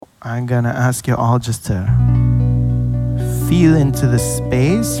I'm going to ask you all just to feel into the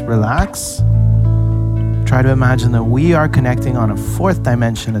space, relax. Try to imagine that we are connecting on a fourth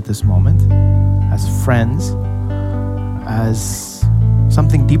dimension at this moment, as friends, as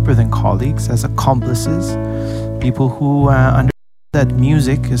something deeper than colleagues, as accomplices, people who understand that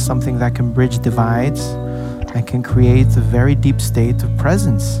music is something that can bridge divides and can create a very deep state of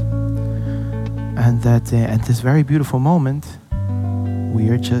presence. And that at this very beautiful moment, we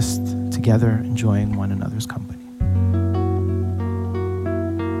are just together enjoying one another's company.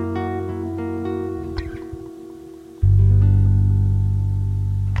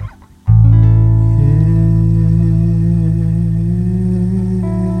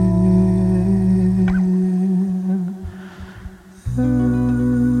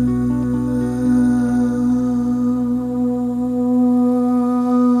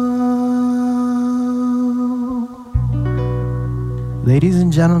 Ladies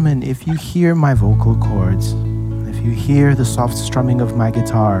and gentlemen, if you hear my vocal cords, if you hear the soft strumming of my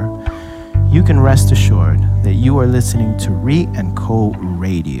guitar, you can rest assured that you are listening to Re&Co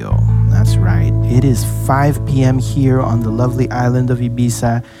Radio. That's right. It is 5 p.m. here on the lovely island of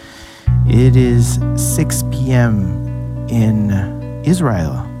Ibiza. It is 6 p.m. in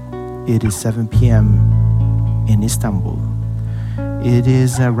Israel. It is 7 p.m. in Istanbul. It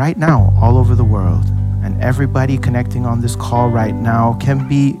is right now all over the world. And everybody connecting on this call right now can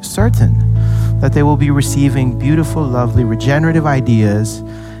be certain that they will be receiving beautiful, lovely, regenerative ideas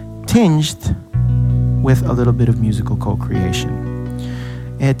tinged with a little bit of musical co-creation.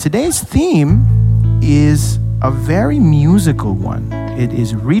 Today's theme is a very musical one. It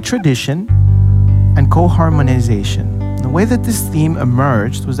is retradition and co-harmonization. The way that this theme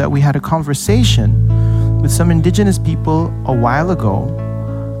emerged was that we had a conversation with some indigenous people a while ago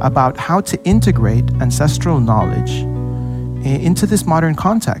about how to integrate ancestral knowledge into this modern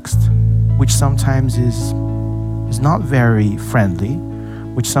context, which sometimes is not very friendly,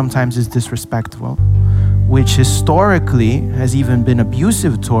 which sometimes is disrespectful, which historically has even been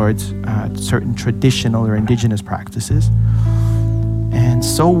abusive towards certain traditional or indigenous practices. And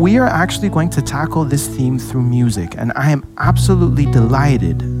so we are actually going to tackle this theme through music. And I am absolutely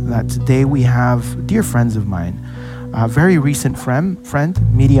delighted that today we have dear friends of mine, a very recent friend,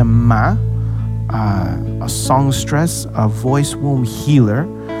 Miriam Ma, a songstress, a voice womb healer.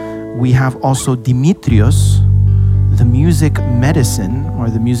 We have also Dimitrios, the music medicine or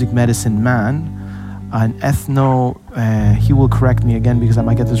the music medicine man, an he will correct me again because I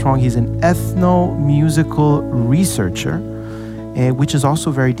might get this wrong. He's an ethno-musical researcher, which is also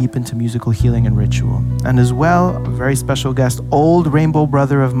very deep into musical healing and ritual. And as well, a very special guest, old rainbow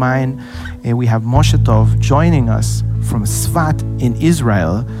brother of mine, we have Moshe Tov joining us from Sfat in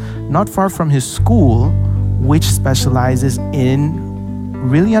Israel, not far from his school, which specializes in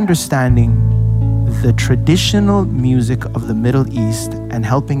really understanding the traditional music of the Middle East and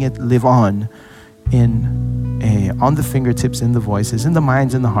helping it live on the fingertips, in the voices, in the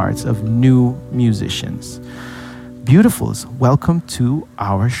minds and the hearts of new musicians. Beautifuls, welcome to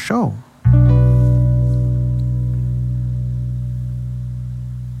our show.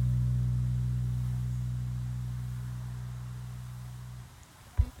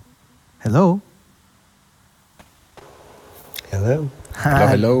 Hello. Hello.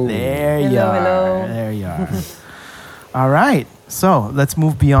 Hello. There you are. There you are. All right. So let's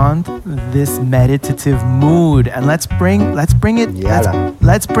move beyond this meditative mood and let's bring it. Let's bring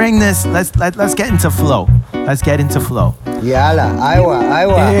this. Let's get into flow. Let's get into flow. Yala,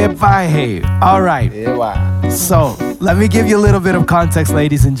 Aiwa. All right. So let me give you a little bit of context,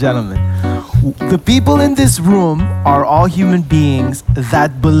 ladies and gentlemen. The people in this room are all human beings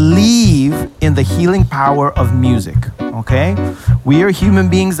that believe in the healing power of music, okay? We are human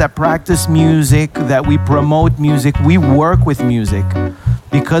beings that practice music, that we promote music, we work with music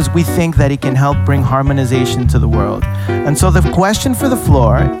because we think that it can help bring harmonization to the world. And so the question for the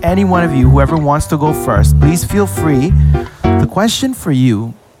floor, any one of you, whoever wants to go first, please feel free. The question for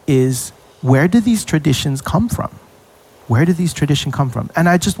you is, where do these traditions come from? Where do these traditions come from? And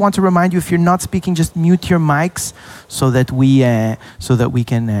I just want to remind you, if you're not speaking, just mute your mics so that we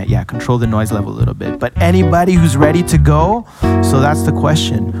can control the noise level a little bit. But anybody who's ready to go, so that's the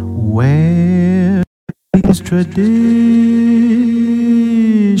question. Where do these traditions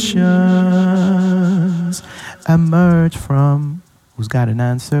emerge from? Who's got an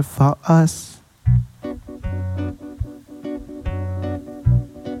answer for us?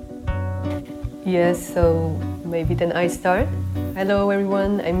 Yes, so maybe then I start. Hello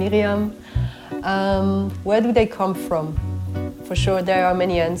everyone, I'm Miriam. Where do they come from? For sure there are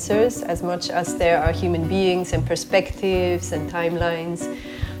many answers, as much as there are human beings and perspectives and timelines.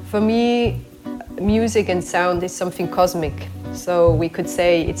 For me, music and sound is something cosmic. So we could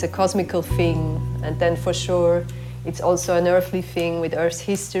say it's a cosmical thing, and then for sure it's also an earthly thing with Earth's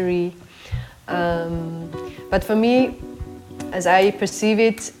history. But for me, as I perceive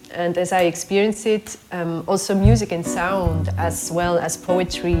it and as I experience it, also music and sound, as well as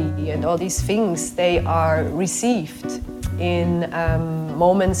poetry and all these things, they are received in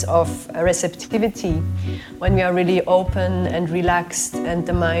moments of receptivity, when we are really open and relaxed and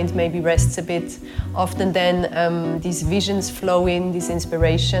the mind maybe rests a bit. Often then these visions flow in, these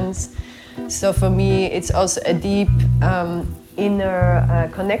inspirations. So for me, it's also a deep inner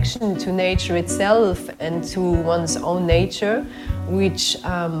connection to nature itself and to one's own nature, which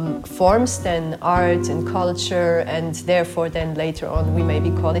forms then art and culture, and therefore then later on we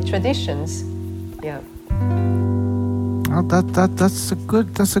maybe call it traditions. Yeah. Oh, that's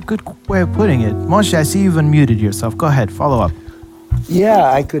a good way of putting it. Moshe, I see you've unmuted yourself. Go ahead, follow up.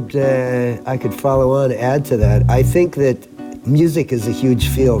 Yeah, I could follow on, add to that. I think that music is a huge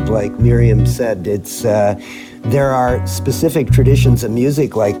field, like Miriam said. It's there are specific traditions of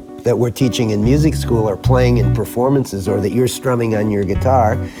music, like that we're teaching in music school or playing in performances, or that you're strumming on your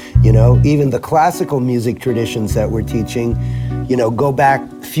guitar. You know, even the classical music traditions that we're teaching, you know, go back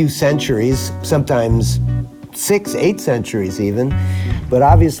a few centuries, sometimes 6-8 centuries even. But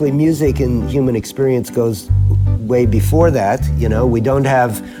obviously music in human experience goes way before that. You know, we don't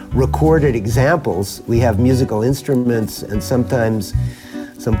have recorded examples. We have musical instruments and sometimes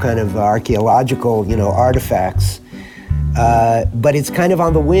some kind of archaeological, you know, artifacts. But it's kind of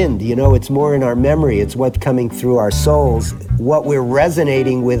on the wind, you know, it's more in our memory. It's what's coming through our souls. What we're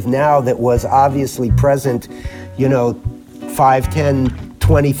resonating with now that was obviously present, you know, 5, 10,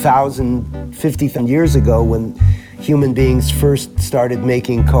 20,000, 50,000 years ago, when human beings first started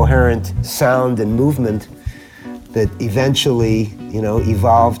making coherent sound and movement that eventually, you know,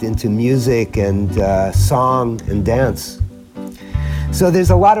 evolved into music and song and dance. So there's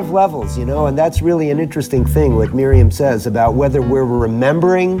a lot of levels, you know, and that's really an interesting thing, what Miriam says about whether we're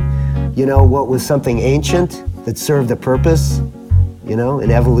remembering, you know, what was something ancient that served a purpose, you know,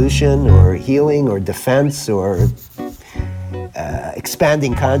 in evolution or healing or defense or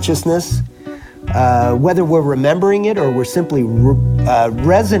expanding consciousness, whether we're remembering it or we're simply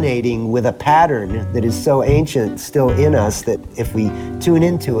resonating with a pattern that is so ancient still in us that if we tune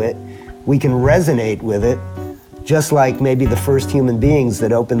into it, we can resonate with it, just like maybe the first human beings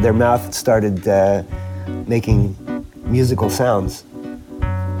that opened their mouth and started making musical sounds.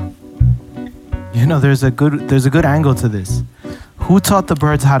 You know, there's a good angle to this. Who taught the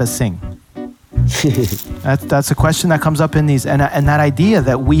birds how to sing? That's a question that comes up in these, and that idea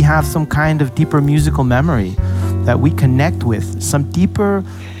that we have some kind of deeper musical memory that we connect with, some deeper,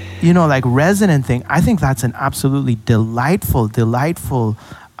 you know, like resonant thing. I think that's an absolutely delightful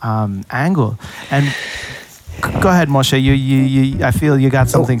angle. And go ahead, Moshe. You I feel you got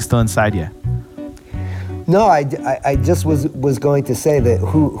something still inside you. No, I just was going to say that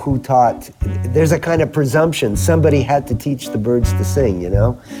who taught. There's a kind of presumption somebody had to teach the birds to sing. You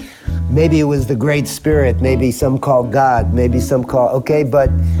know. Maybe it was the Great Spirit, maybe some call God, maybe some call, okay, but,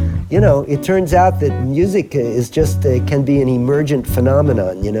 you know, it turns out that music is just, can be an emergent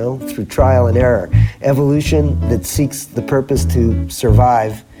phenomenon, you know, through trial and error. Evolution that seeks the purpose to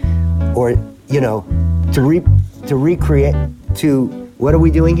survive, or, you know, to recreate, to, what are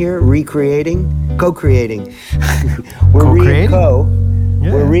we doing here? Recreating? Co-creating. We're Re&Co.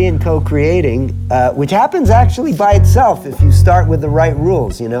 Yeah. We're Re&Co creating, which happens actually by itself if you start with the right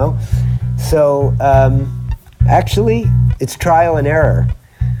rules, you know? So actually, it's trial and error,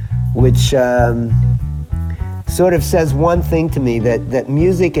 which sort of says one thing to me, that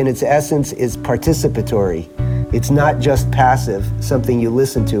music in its essence is participatory. It's not just passive, something you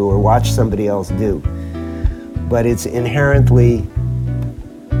listen to or watch somebody else do, but it's inherently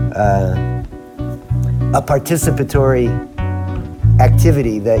a participatory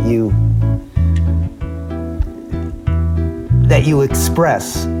activity that you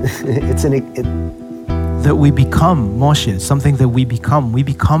express. That we become, Moshe, something that we become. We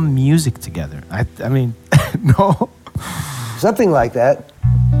become music together. I mean, no. Something like that.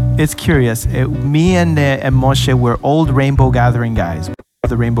 It's curious. Me and Moshe were old Rainbow Gathering guys.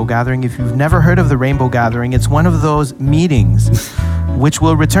 The Rainbow Gathering. If you've never heard of the Rainbow Gathering, it's one of those meetings which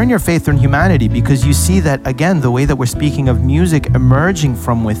will return your faith in humanity, because you see that, again, the way that we're speaking of music emerging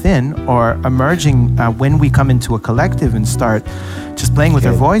from within, or emerging when we come into a collective and start just playing with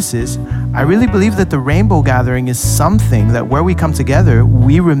our voices. I really believe that the Rainbow Gathering is something that where we come together,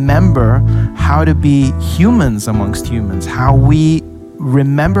 we remember how to be humans amongst humans, how we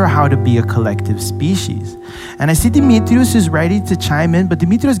remember how to be a collective species. And I see Dimitrios is ready to chime in, but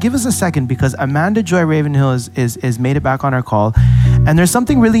Dimitrios, give us a second, because Amanda Joy Ravenhill is made it back on our call. And there's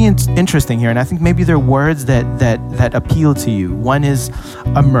something really interesting here, and I think maybe there are words that appeal to you. One is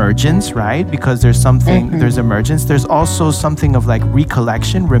emergence, right? Because there's something, there's emergence. There's also something of like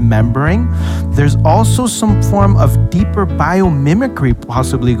recollection, remembering. There's also some form of deeper biomimicry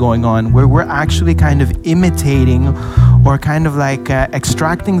possibly going on, where we're actually kind of imitating or kind of like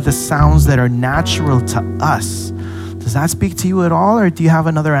extracting the sounds that are natural to us. Does that speak to you at all, or do you have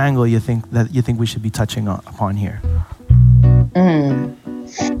another angle you think we should be touching upon here?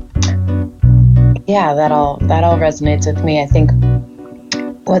 Yeah, that all resonates with me. I think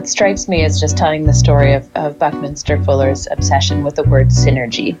what strikes me is just telling the story of Buckminster Fuller's obsession with the word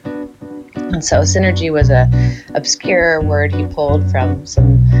synergy. And so synergy was a obscure word he pulled from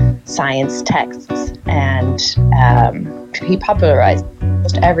some science texts, and he popularized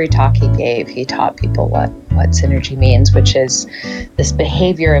almost every talk he gave. He taught people what synergy means, which is this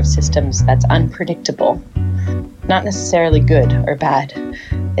behavior of systems that's unpredictable. Not necessarily good or bad.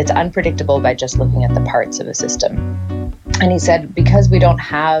 It's unpredictable by just looking at the parts of a system. And he said, because we don't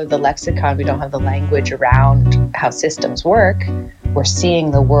have the lexicon, we don't have the language around how systems work, we're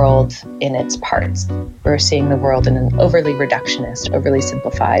seeing the world in its parts. We're seeing the world in an overly reductionist, overly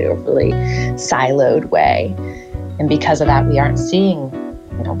simplified, overly siloed way. And because of that, we aren't seeing,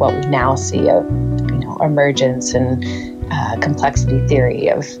 what we now see of, emergence and complexity theory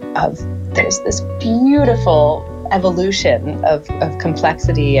of there's this beautiful evolution of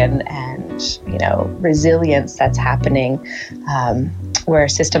complexity and resilience that's happening, where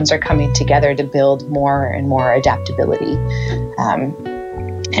systems are coming together to build more and more adaptability.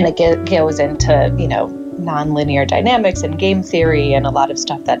 And it goes into, nonlinear dynamics and game theory and a lot of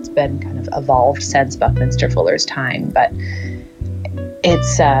stuff that's been kind of evolved since Buckminster Fuller's time. But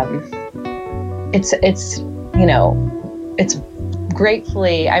it's I'm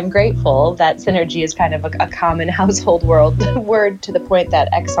grateful that synergy is kind of a common household word to the point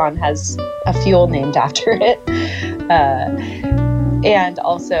that Exxon has a fuel named after it. And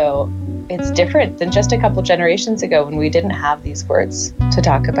also, it's different than just a couple generations ago when we didn't have these words to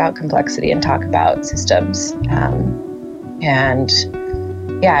talk about complexity and talk about systems.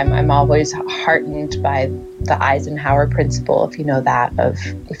 I'm always heartened by the Eisenhower principle, if you know that, of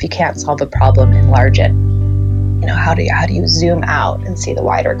if you can't solve a problem, enlarge it. How do you zoom out and see the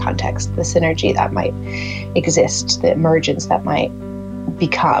wider context, the synergy that might exist, the emergence that might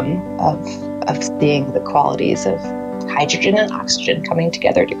become of seeing the qualities of hydrogen and oxygen coming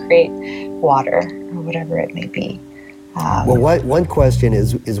together to create water or whatever it may be. One question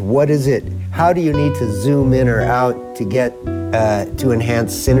is what is it? How do you need to zoom in or out to get to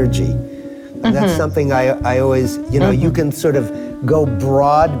enhance synergy? And that's something I always, you can sort of go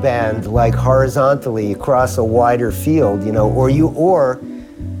broadband, like horizontally across a wider field, or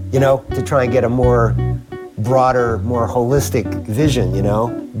to try and get a more broader, more holistic vision,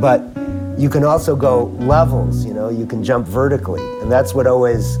 but you can also go levels, you can jump vertically. And that's what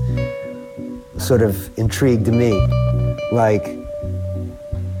always sort of intrigued me, like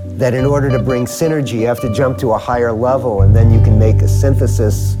that in order to bring synergy, you have to jump to a higher level, and then you can make a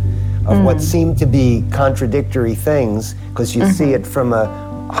synthesis of what seem to be contradictory things, because you see it from a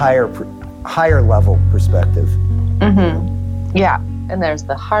higher level perspective. Yeah, and there's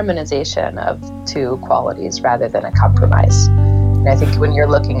the harmonization of two qualities rather than a compromise. And I think when you're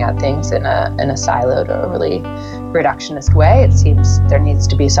looking at things in a siloed or really reductionist way, it seems there needs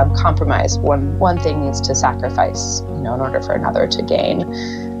to be some compromise. One thing needs to sacrifice, in order for another to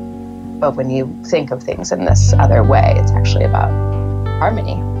gain. But when you think of things in this other way, it's actually about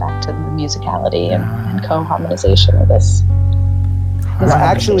harmony, back to the musicality and co-harmonization of this. Well,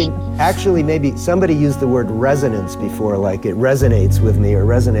 actually, maybe somebody used the word resonance before, like it resonates with me or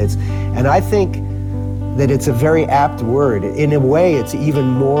resonates. And I think that it's a very apt word. In a way, it's even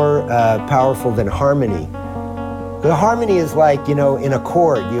more powerful than harmony. The harmony is like, in a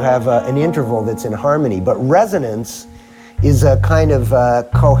chord, you have an interval that's in harmony, but resonance is a kind of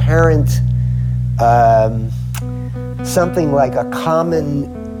coherent, something like a common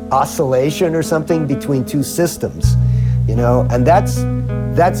oscillation or something between two systems, and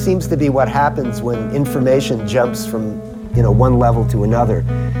that seems to be what happens when information jumps from, one level to another.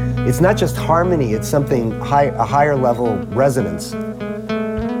 It's not just harmony, it's something a higher level resonance.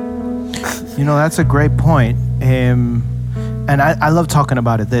 That's a great point. And I love talking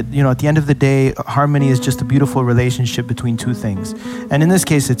about it, that, at the end of the day, harmony is just a beautiful relationship between two things. And in this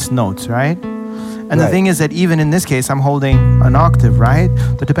case, it's notes, right? And the thing is that even in this case, I'm holding an octave, right?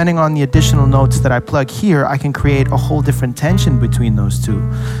 But depending on the additional notes that I plug here, I can create a whole different tension between those two.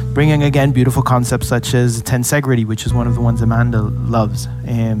 Bringing, again, beautiful concepts such as tensegrity, which is one of the ones Amanda loves,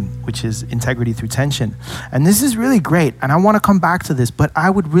 which is integrity through tension. And this is really great. And I want to come back to this, but I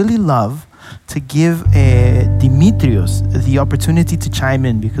would really love to give Dimitrios the opportunity to chime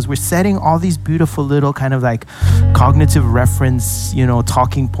in, because we're setting all these beautiful little kind of like cognitive reference,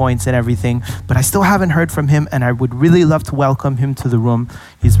 talking points and everything, but I still haven't heard from him, and I would really love to welcome him to the room.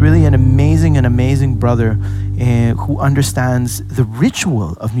 He's really an amazing brother who understands the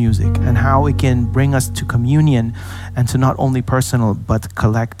ritual of music and how it can bring us to communion and to not only personal but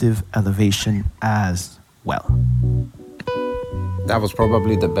collective elevation as well. That was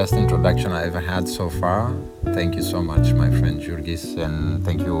probably the best introduction I ever had so far. Thank you so much, my friend Jurgis, and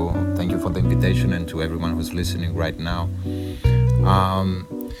thank you for the invitation, and to everyone who's listening right now.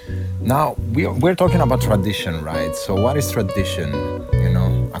 Now we're talking about tradition, right? So what is tradition?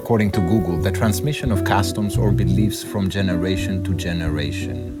 According to Google, the transmission of customs or beliefs from generation to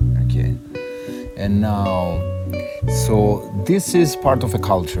generation. Okay, and now. So this is part of a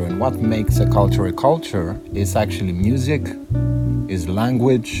culture, and what makes a culture is actually music, is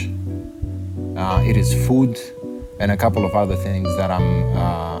language, it is food, and a couple of other things that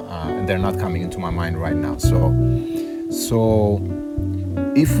they're not coming into my mind right now. So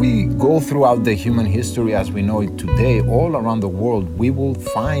if we go throughout the human history as we know it today, all around the world, we will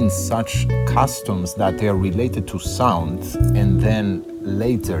find such customs that they are related to sound and then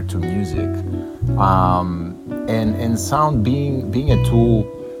later to music. And sound being a tool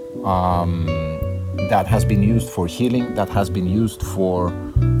that has been used for healing, that has been used for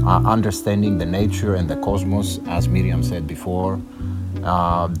understanding the nature and the cosmos, as Miriam said before,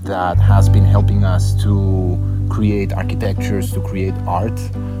 that has been helping us to create architectures, to create art.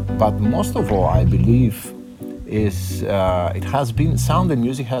 But most of all, I believe, is sound and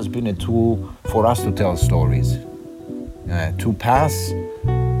music has been a tool for us to tell stories, to pass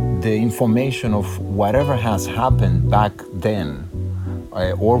the information of whatever has happened back then,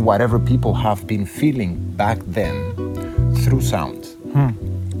 or whatever people have been feeling back then through sound.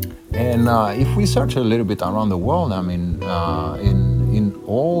 And if we search a little bit around the world, I mean, in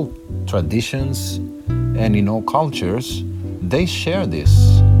all traditions and in all cultures, they share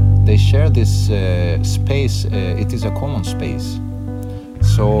this. They share this space. It is a common space.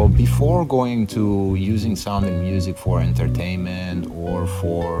 So before going to using sound and music for entertainment or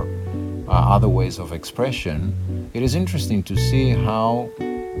for other ways of expression, it is interesting to see how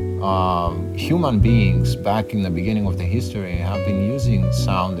human beings back in the beginning of the history have been using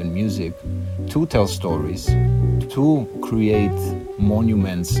sound and music to tell stories, to create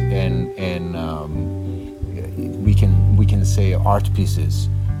monuments and we can say art pieces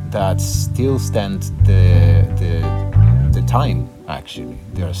that still stand the time. Actually,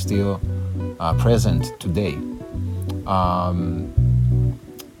 they are still present today,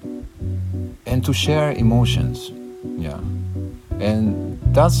 and to share emotions, and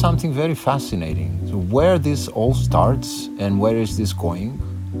that's something very fascinating. So where this all starts and where is this going,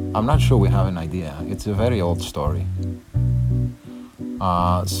 I'm not sure we have an idea. It's a very old story.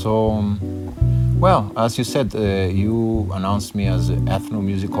 Well, as you said, you announced me as an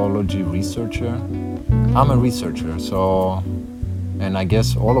ethnomusicology researcher. I'm a researcher, so, and I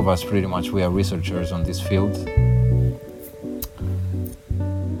guess all of us pretty much, we are researchers on this field.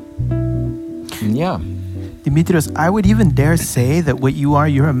 Yeah. Dimitrios, I would even dare say that what you are,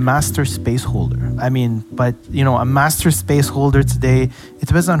 you're a master space holder. I mean, but a master space holder today, it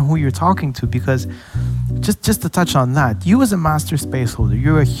depends on who you're talking to, because just to touch on that, you as a master space holder,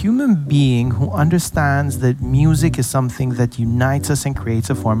 you're a human being who understands that music is something that unites us and creates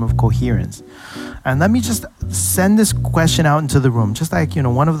a form of coherence. And let me just send this question out into the room, just like,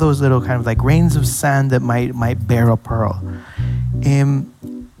 one of those little kind of like grains of sand that might bear a pearl.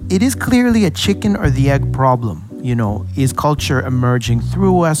 It is clearly a chicken or the egg problem. Is culture emerging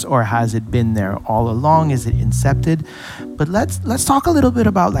through us, or has it been there all along? Is it incepted? But let's talk a little bit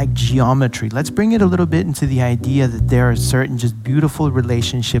about like geometry. Let's bring it a little bit into the idea that there are certain just beautiful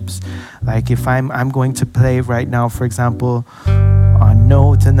relationships. Like if I'm going to play right now, for example, a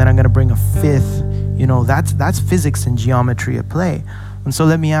note, and then I'm going to bring a fifth, that's physics and geometry at play. And so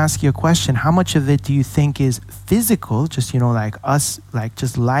let me ask you a question. How much of it do you think is physical, just, like us, like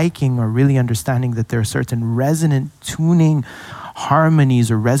just liking or really understanding that there are certain resonant tuning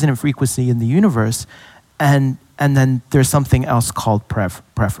harmonies or resonant frequency in the universe, and then there's something else called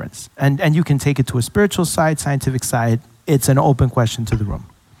preference. And you can take it to a spiritual side, scientific side. It's an open question to the room.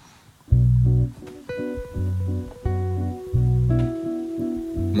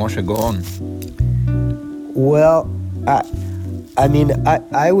 Moshe, go on. Well, I mean,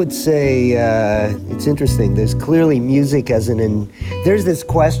 I would say it's interesting. There's clearly music as there's this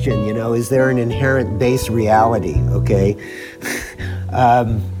question, is there an inherent base reality, okay?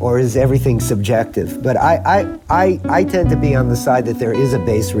 Or is everything subjective? But I tend to be on the side that there is a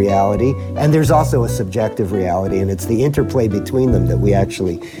base reality, and there's also a subjective reality, and it's the interplay between them that we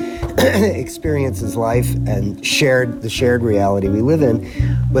actually experience as life and the shared reality we live in.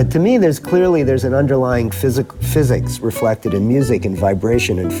 But to me, there's an underlying physics reflected in music and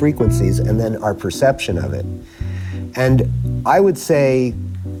vibration and frequencies, and then our perception of it. And I would say,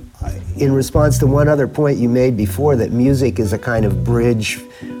 in response to one other point you made before, that music is a kind of bridge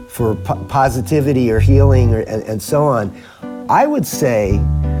for positivity or healing and so on, I would say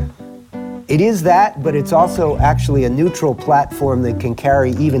it is that, but it's also actually a neutral platform that can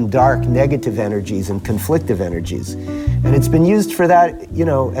carry even dark negative energies and conflictive energies. And it's been used for that,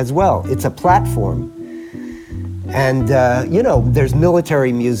 as well. It's a platform. And, there's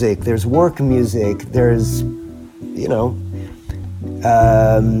military music, there's work music, there's,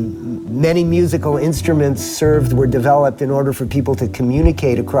 many musical instruments were developed in order for people to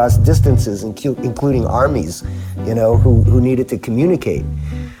communicate across distances, including armies, who needed to communicate.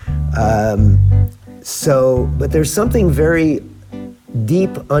 But there's something very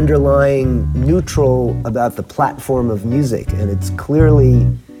deep, underlying, neutral about the platform of music, and it's clearly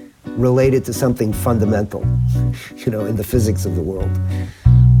related to something fundamental, in the physics of the world.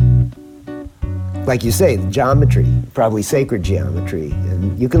 Like you say, the geometry, probably sacred geometry,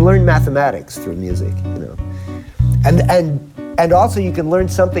 and you can learn mathematics through music, and also you can learn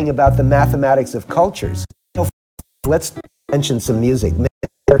something about the mathematics of cultures. Let's mention some music,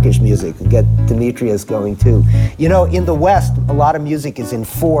 Turkish music, and get Dimitrios going too. In the West, a lot of music is in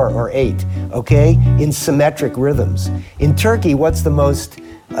 4 or 8, okay, in symmetric rhythms. In Turkey, what's the most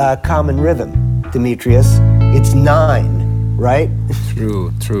common rhythm, Dimitrios? It's 9, right?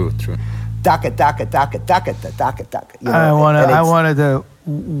 True. Taka, taka, taka, taka, taka, taka. I wanted the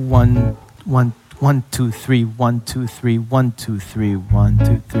 1, 1, 2, 3, 1, 2, 3, 1, 2, 3, 1,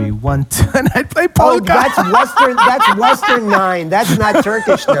 2, 3, 1, 2, and I play polka. Oh, that's Western 9. That's not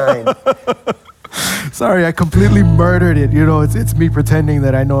Turkish 9. Sorry, I completely murdered it. It's me pretending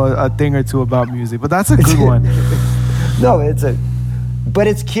that I know a thing or two about music, but that's a good one. No, but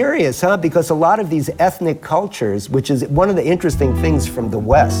it's curious, huh? Because a lot of these ethnic cultures, which is one of the interesting things from the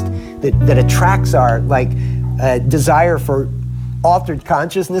West, that attracts our desire for altered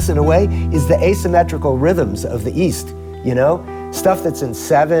consciousness in a way, is the asymmetrical rhythms of the East, Stuff that's in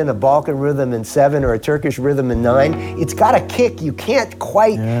 7, a Balkan rhythm in 7, or a Turkish rhythm in 9, it's got a kick. You can't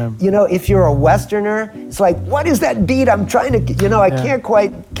quite, if you're a Westerner, it's like, what is that beat? I'm trying to, I can't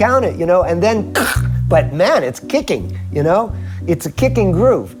quite count it, and then, but man, it's kicking, It's a kicking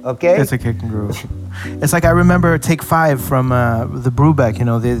groove, okay? It's a kicking groove. It's like I remember Take 5 from the Brubeck,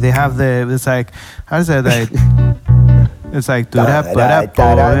 they have it's like, how does that, it's like,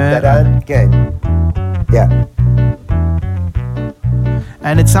 okay. Yeah.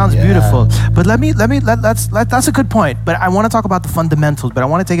 And it sounds beautiful. But that's a good point. But I want to talk about the fundamentals, but I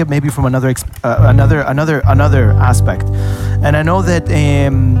want to take it maybe from another aspect. And I know that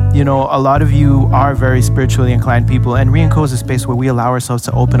a lot of you are very spiritually inclined people, and Re&Co is a space where we allow ourselves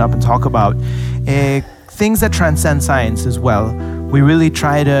to open up and talk about things that transcend science as well. We really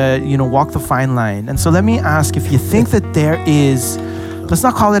try to walk the fine line. And so let me ask, if you think that there is, let's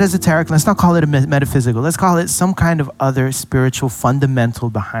not call it esoteric, let's not call it metaphysical, let's call it some kind of other spiritual fundamental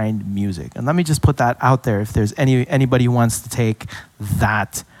behind music. And let me just put that out there if there's anybody who wants to take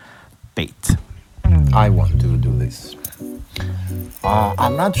that bait. I want to do this.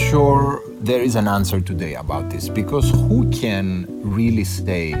 I'm not sure there is an answer today about this, because who can really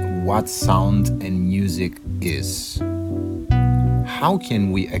say what sound and music is? How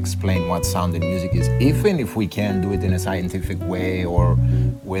can we explain what sound and music is, even if we can do it in a scientific way or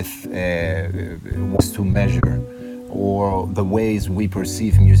with ways to measure or the ways we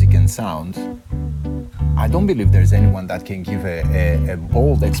perceive music and sound? I don't believe there's anyone that can give a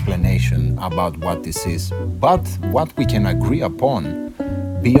bold explanation about what this is. But what we can agree upon,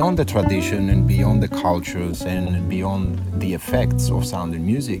 beyond the tradition and beyond the cultures and beyond the effects of sound and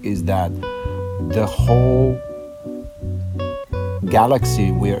music, is that the whole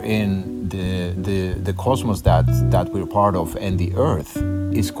galaxy we're in, the cosmos that we're part of, and the earth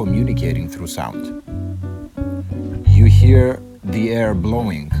is communicating through sound. You hear the air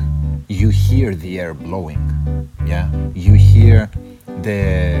blowing. You hear the air blowing. Yeah, you hear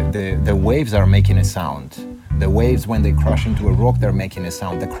the waves are making a sound. The waves, when they crash into a rock, they're making a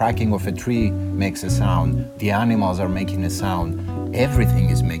sound. The cracking of a tree makes a sound. The animals are making a sound. Everything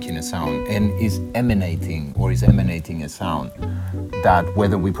is making a a sound and is emanating a sound that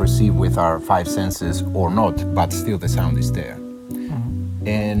whether we perceive with our five senses or not, but still the sound is there.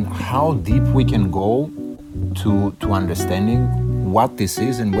 And how deep we can go to understanding what this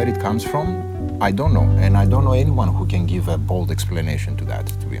is and where it comes from, I don't know. And I don't know anyone who can give a bold explanation to that,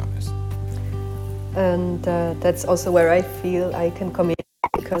 to be honest. And that's also where I feel I can come in,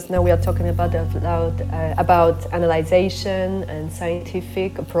 because now we are talking about analyzation and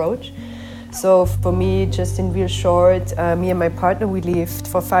scientific approach. So for me, just in real short, me and my partner, we lived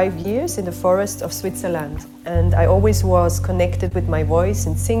for 5 years in the forest of Switzerland. And I always was connected with my voice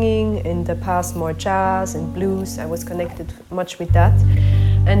and singing, in the past more jazz and blues. I was connected much with that.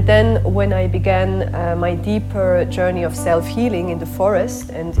 And then when I began my deeper journey of self-healing in the forest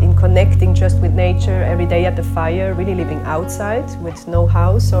and in connecting just with nature every day at the fire, really living outside with no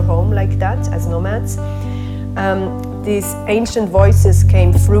house or home like that as nomads, these ancient voices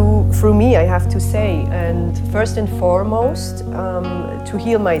came through me, I have to say, and first and foremost to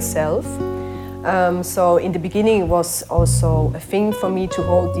heal myself. So in the beginning it was also a thing for me to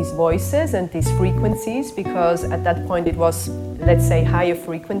hold these voices and these frequencies, because at that point it was, let's say, higher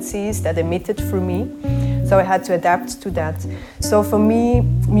frequencies that emitted through me. So I had to adapt to that. So for me,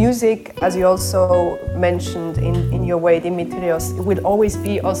 music, as you also mentioned in your way, Dimitrios, it will always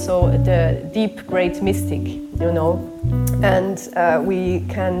be also the deep, great mystic, you know. And we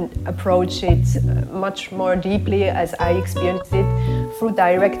can approach it much more deeply, as I experienced it, through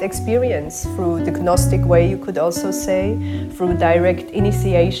direct experience, through the Gnostic way, you could also say, through direct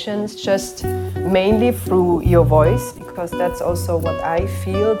initiations, just mainly through your voice, because that's also what I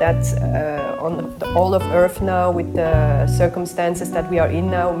feel, that on all of Earth now, with the circumstances that we are in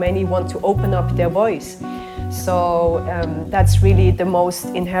now, many want to open up their voice. So that's really the most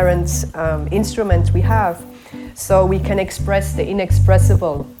inherent instrument we have. So we can express the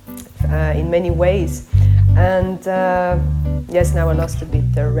inexpressible in many ways. And yes, now I lost a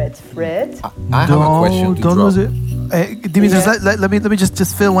bit the red thread. I have a question to don't drop. lose it. Dimitrios, let me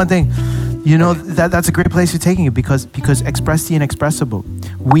just fill one thing. You know, that's a great place you're taking it, because express the inexpressible.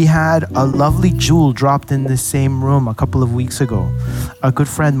 We had a lovely jewel dropped in the same room a couple of weeks ago. Our good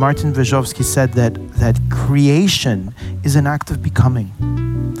friend Martin Wierzchowski said that creation is an act of becoming.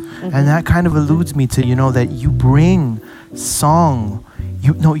 And that kind of alludes me to, you know, that you bring song,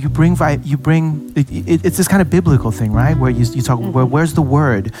 it's this kind of biblical thing, right? Where you talk, where's the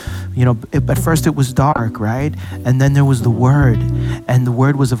word? You know, at first it was dark, right? And then there was the word, and the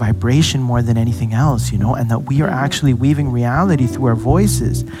word was a vibration more than anything else, you know, and that we are actually weaving reality through our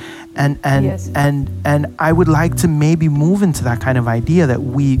voices. And I would like to maybe move into that kind of idea that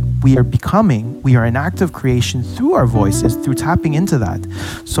we are becoming, we are an act of creation through our voices, through tapping into that.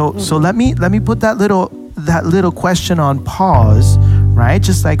 So let me put that little question on pause, right?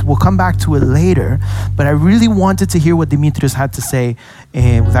 Just like we'll come back to it later, but I really wanted to hear what Dimitrios had to say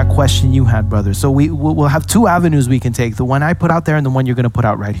with that question you had, brother. So we'll have two avenues we can take: the one I put out there and the one you're going to put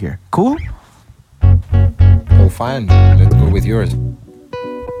out right here. Cool? Oh, fine. Let's go with yours.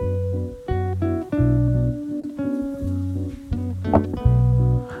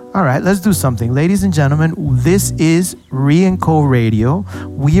 All right, let's do something. Ladies and gentlemen, this is Re&Co Radio.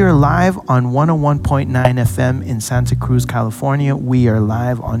 We are live on 101.9 FM in Santa Cruz, California. We are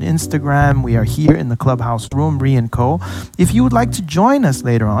live on Instagram. We are here in the Clubhouse room, Re&Co. If you would like to join us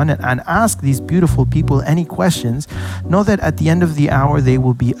later on and ask these beautiful people any questions, know that at the end of the hour, they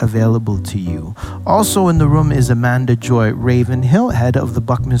will be available to you. Also in the room is Amanda Joy Ravenhill, head of the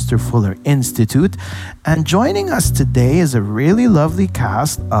Buckminster Fuller Institute. And joining us today is a really lovely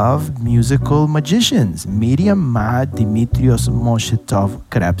cast of musical magicians, Miriam Ma, Dimitrios, Moshe Tov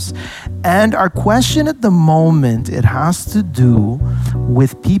Kreps. And our question at the moment, it has to do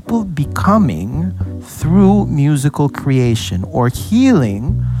with people becoming through musical creation or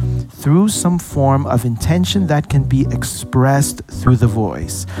healing through some form of intention that can be expressed through the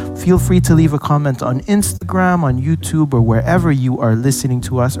voice. Feel free to leave a comment on Instagram, on YouTube, or wherever you are listening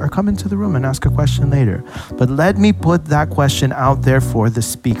to us, or come into the room and ask a question later. But let me put that question out there for the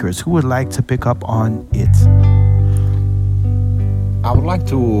speakers. Who would like to pick up on it? I would like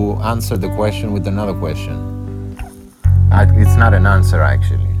to answer the question with another question. It's not an answer,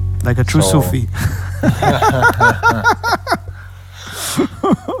 actually. Like a true Sufi.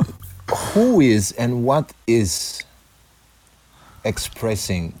 Who is and what is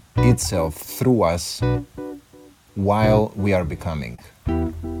expressing itself through us while we are becoming?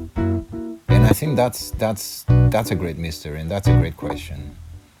 And I think that's a great mystery, and that's a great question.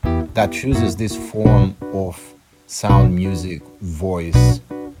 That chooses this form of sound, music, voice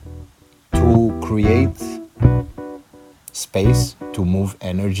to create space to move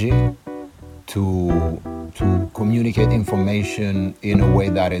energy, to communicate information in a way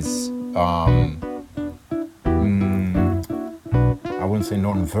that is, I wouldn't say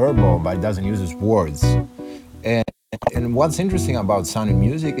non-verbal, but it doesn't use words. And what's interesting about sound and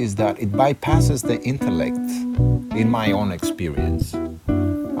music is that it bypasses the intellect, in my own experience.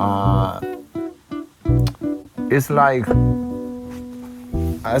 It's like,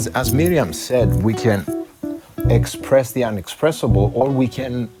 as Miriam said, we can express the unexpressible, or we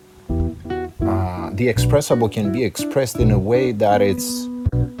can, the expressible can be expressed in a way that it's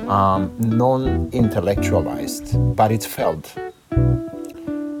non-intellectualized, but it's felt.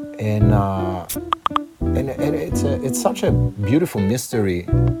 And it's such a beautiful mystery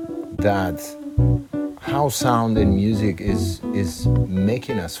that how sound and music is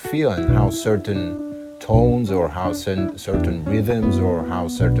making us feel, and how certain tones or how certain rhythms or how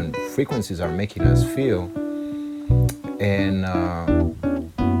certain frequencies are making us feel. And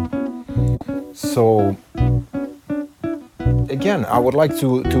so again, I would like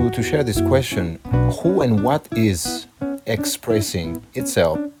to share this question: who and what is expressing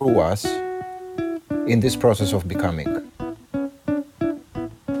itself through us in this process of becoming?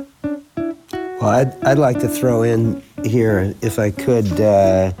 Well, I'd like to throw in here, if I could,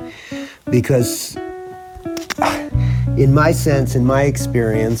 because in my sense, in my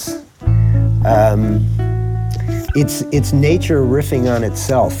experience, it's nature riffing on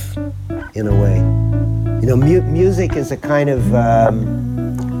itself, in a way. You know, music is a kind of,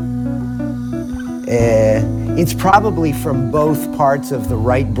 it's probably from both parts of the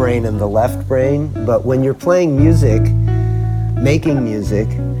right brain and the left brain, but when you're playing music, making music,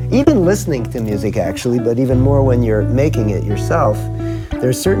 even listening to music actually, but even more when you're making it yourself,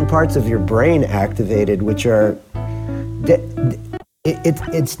 there's certain parts of your brain activated which are,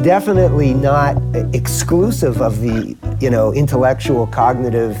 it's definitely not exclusive of the, you know, intellectual,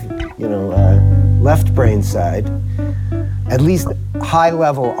 cognitive, you know, left brain side. At least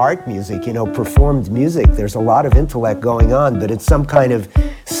high-level art music, you know, performed music, there's a lot of intellect going on, but it's some kind of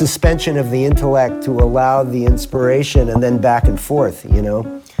suspension of the intellect to allow the inspiration and then back and forth, you know.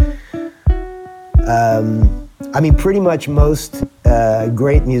 I mean, pretty much most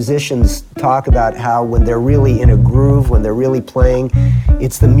great musicians talk about how when they're really in a groove, when they're really playing,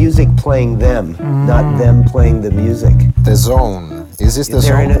 it's the music playing them, not them playing the music. The zone. Is this the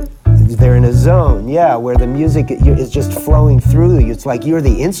zone? They're in a zone, yeah, where the music is just flowing through you. It's like you're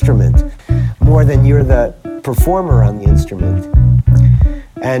the instrument more than you're the performer on the instrument.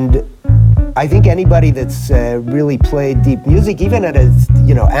 And I think anybody that's really played deep music, even at a,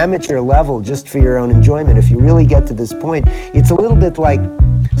 you know, amateur level, just for your own enjoyment, if you really get to this point, it's a little bit like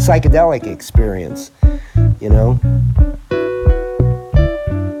psychedelic experience, you know?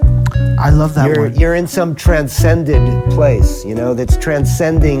 I love that word. You're in some transcended place, you know, that's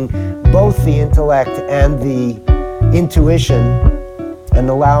transcending both the intellect and the intuition and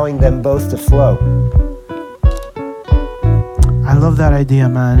allowing them both to flow. I love that idea,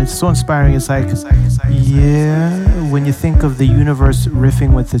 man. It's so inspiring. It's like, yeah, when you think of the universe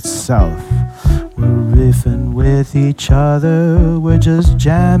riffing with itself, we're riffing with each other, we're just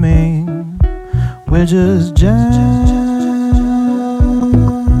jamming, we're just jamming.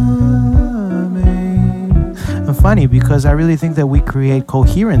 And funny, because I really think that we create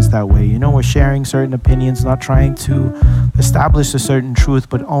coherence that way. You know, we're sharing certain opinions, not trying to establish a certain truth,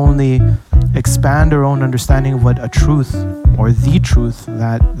 but only expand our own understanding of what a truth, or the truth,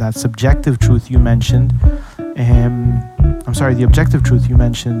 that subjective truth you mentioned, the objective truth you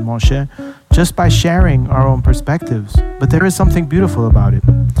mentioned, Moshe, just by sharing our own perspectives. But there is something beautiful about it.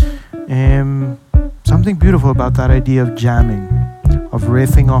 Something beautiful about that idea of jamming, of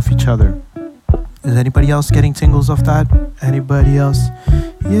riffing off each other. Is anybody else getting tingles off that? Anybody else?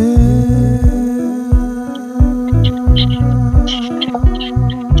 Yeah.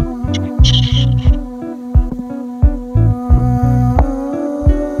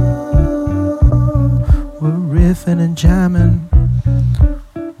 Riffing and jamming.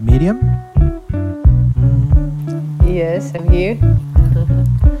 Miriam? Yes, I'm here.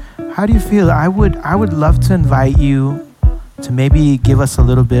 How do you feel? I would love to invite you to maybe give us a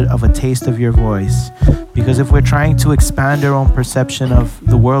little bit of a taste of your voice, because if we're trying to expand our own perception of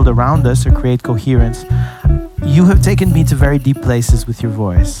the world around us or create coherence, you have taken me to very deep places with your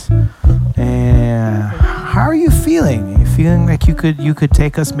voice. How are you feeling? Are you feeling like you could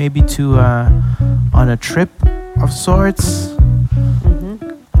take us maybe to on a trip of sorts?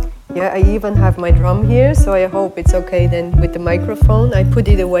 Yeah, I even have my drum here, so I hope it's okay then with the microphone. I put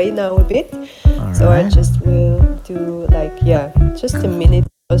it away now a bit. All so right. I just will do like, just a minute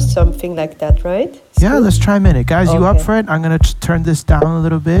something like that, right? Yeah, let's try a minute. Guys, you up Okay. for it? I'm going to turn this down a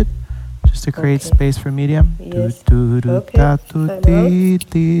little bit just to create Okay. space for Miriam. Yes. Okay.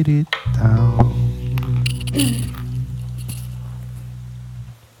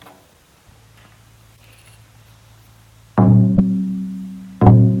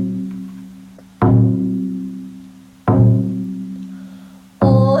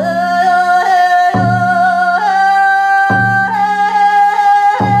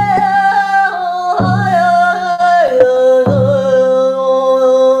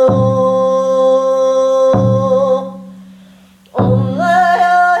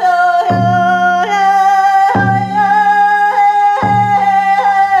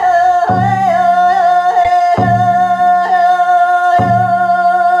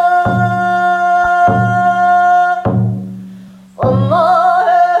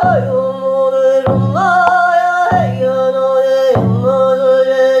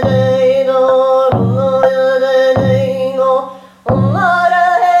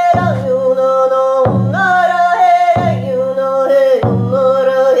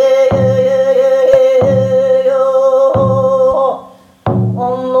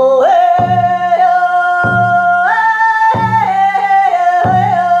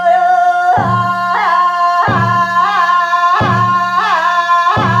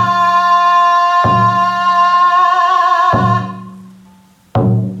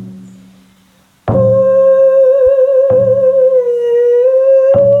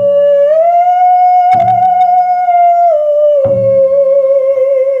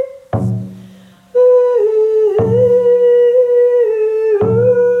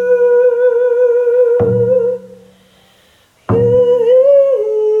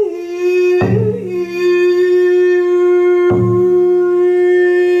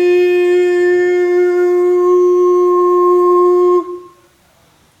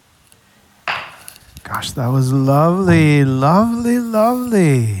 Gosh, that was lovely, lovely,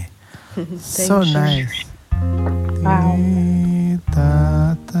 lovely. So you. nice. Wow.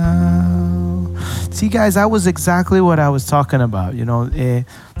 See, guys, that was exactly what I was talking about. You know,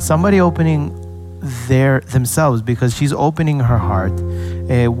 somebody opening themselves, because she's opening her heart.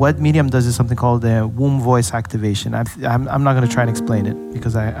 What Miriam does is something called womb voice activation. I'm not going to try and explain it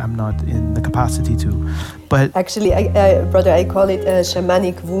because I'm not in the capacity to. But Actually, brother, I call it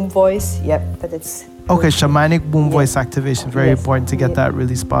Shamanic Womb Voice. Yeah, but it's... okay, Shamanic Womb Voice activation. Very Yes. important to get that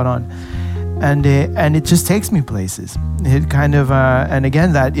really spot on. And it just takes me places. It kind of and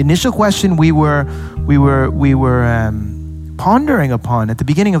again, that initial question we were pondering upon at the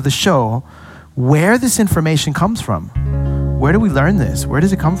beginning of the show, where this information comes from. Where do we learn this? Where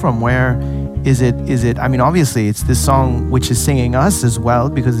does it come from? Where is it? I mean, obviously, it's this song which is singing us as well,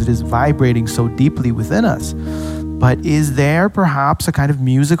 because it is vibrating so deeply within us. But is there perhaps a kind of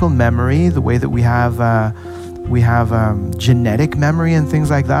musical memory, the way that we have genetic memory and things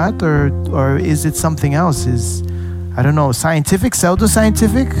like that, or is it something else? Is, I don't know, scientific,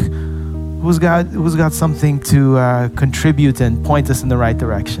 pseudo-scientific? Who's got something to contribute and point us in the right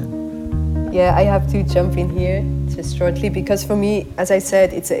direction? Yeah, I have to jump in here just shortly, because for me, as I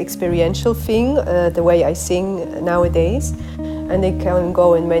said, it's an experiential thing, the way I sing nowadays, and it can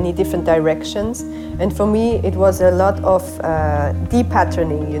go in many different directions. And for me, it was a lot of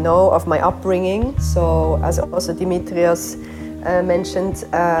de-patterning, of my upbringing. So as also Dimitrios mentioned,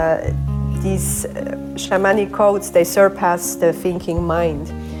 these shamanic codes, they surpass the thinking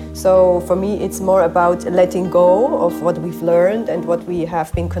mind. So for me, it's more about letting go of what we've learned and what we have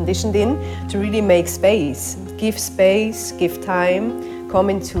been conditioned in, to really make space, give time, come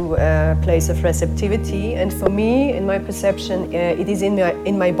into a place of receptivity. And for me, in my perception, it is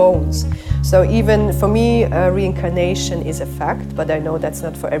in my bones. So even for me, reincarnation is a fact, but I know that's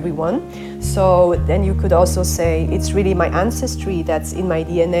not for everyone. So then you could also say it's really my ancestry that's in my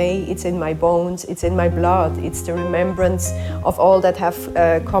DNA, it's in my bones, it's in my blood, it's the remembrance of all that have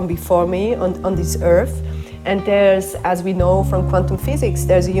come before me on this earth. And there's, as we know from quantum physics,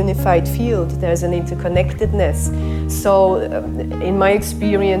 there's a unified field, there's an interconnectedness. So in my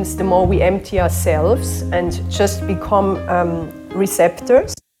experience, the more we empty ourselves and just become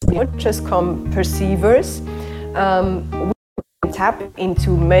receptors, just come perceivers, we tap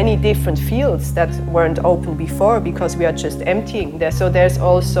into many different fields that weren't open before, because we are just emptying there. So there's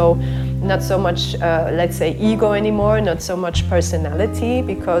also not so much, let's say, ego anymore, not so much personality,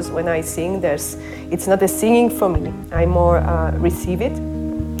 because when I sing, it's not a singing for me, I more receive it.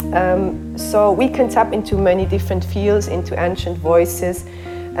 So we can tap into many different fields, into ancient voices,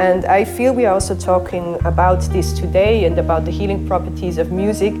 And I feel we are also talking about this today and about the healing properties of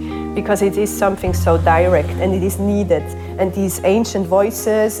music because it is something so direct and it is needed. And these ancient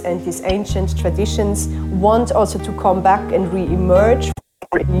voices and these ancient traditions want also to come back and re-emerge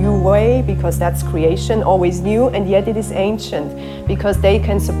in a new way because that's creation, always new, and yet it is ancient because they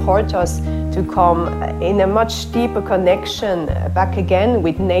can support us to come in a much deeper connection back again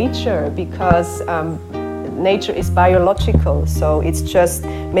with nature because nature is biological, so it just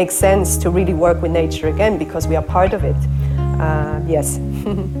makes sense to really work with nature again because we are part of it. Yes.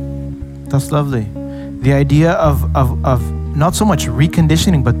 That's lovely. The idea of not so much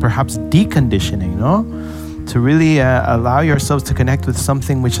reconditioning, but perhaps deconditioning, no? To really allow yourselves to connect with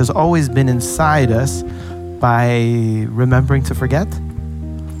something which has always been inside us by remembering to forget.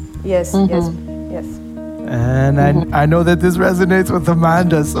 Yes, yes, yes. And I know that this resonates with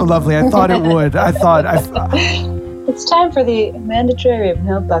Amanda. So lovely. I thought it would. It's time for the mandatory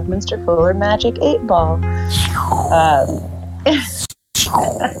Ravenhill Buckminster Fuller Magic 8-Ball.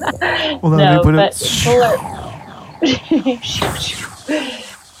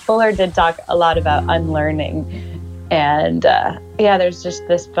 Fuller did talk a lot about unlearning. And there's just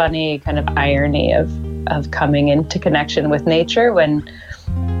this funny kind of irony of coming into connection with nature when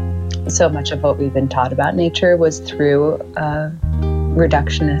so much of what we've been taught about nature was through a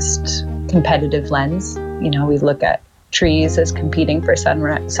reductionist competitive lens. You know, we look at trees as competing for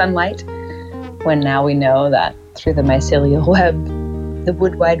sunlight, when now we know that through the mycelial web, the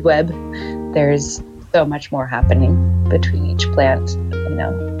wood wide web, there's so much more happening between each plant, you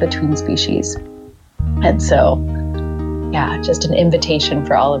know, between species. And so, just an invitation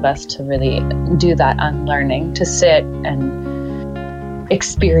for all of us to really do that unlearning, to sit and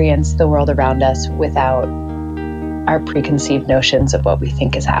experience the world around us without our preconceived notions of what we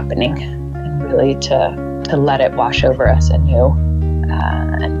think is happening, and really to let it wash over us anew,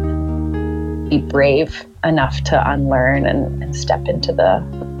 and be brave enough to unlearn and step into the,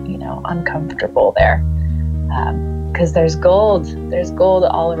 you know, uncomfortable there, because there's gold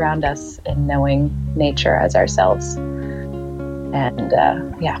all around us in knowing nature as ourselves. And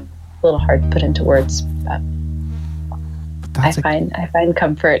a little hard to put into words, but I find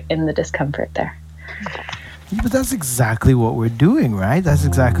comfort in the discomfort there. But that's exactly what we're doing, right? That's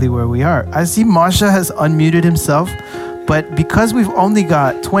exactly where we are. I see Moshe has unmuted himself, but because we've only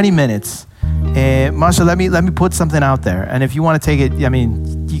got 20 minutes, Moshe, let me put something out there. And if you want to take it, I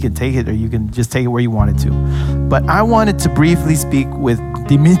mean, you can take it or you can just take it where you want it to. But I wanted to briefly speak with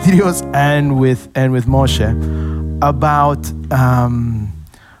Dimitrios and with Moshe about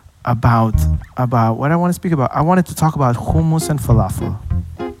what I want to speak about. I wanted to talk about hummus and falafel.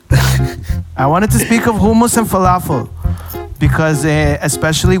 I wanted to speak of hummus and falafel because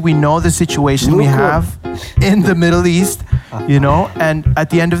especially we know the situation we have in the Middle East, you know, and at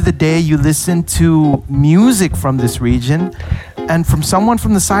the end of the day, you listen to music from this region, and from someone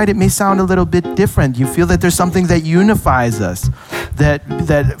from the side, it may sound a little bit different. You feel that there's something that unifies us, that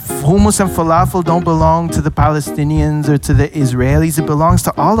hummus and falafel don't belong to the Palestinians or to the Israelis. It belongs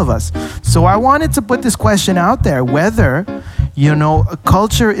to all of us. So I wanted to put this question out there, whether, you know,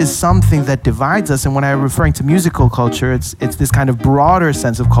 culture is something that divides us. And when I'm referring to musical culture, it's this kind of broader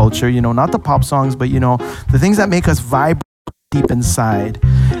sense of culture, you know, not the pop songs, but, you know, the things that make us vibrate deep inside,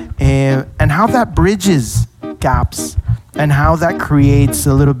 and how that bridges gaps, and how that creates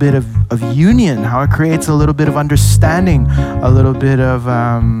a little bit of union, how it creates a little bit of understanding, a little bit of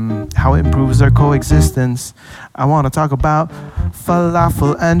how it improves our coexistence. I want to talk about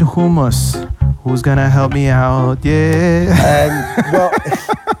falafel and hummus. Who's gonna help me out? Well,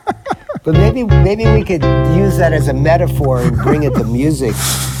 but maybe we could use that as a metaphor and bring it to music.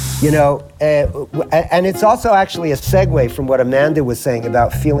 You know, and it's also actually a segue from what Amanda was saying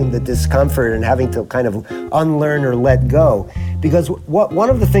about feeling the discomfort and having to kind of unlearn or let go. Because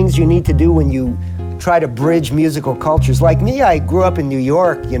one of the things you need to do when you try to bridge musical cultures, like me, I grew up in New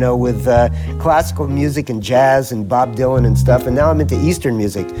York, you know, with classical music and jazz and Bob Dylan and stuff, and now I'm into Eastern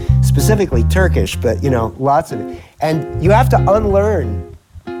music, specifically Turkish, but, you know, lots of it. And you have to unlearn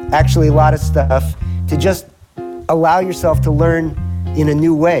actually a lot of stuff to just allow yourself to learn in a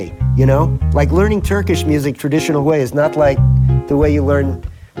new way, you know? Like learning Turkish music traditional way is not like the way you learn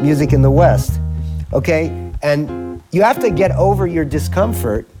music in the West, okay? And you have to get over your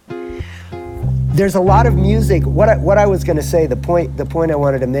discomfort. There's a lot of music, what I was gonna say, the point I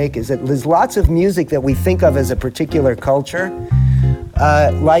wanted to make is that there's lots of music that we think of as a particular culture.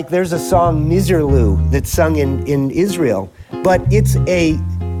 Like there's a song, Mizirlu, that's sung in Israel, but it's a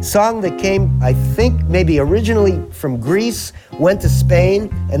song that came, I think, maybe originally from Greece, went to Spain,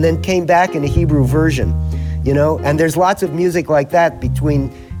 and then came back in a Hebrew version. you know? And there's lots of music like that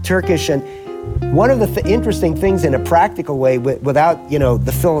between Turkish and... One of the interesting things in a practical way, without, you know,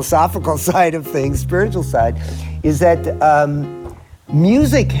 the philosophical side of things, spiritual side, is that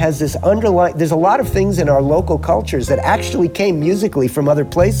music has this underlying... There's a lot of things in our local cultures that actually came musically from other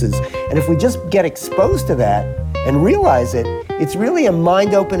places. And if we just get exposed to that and realize it, it's really a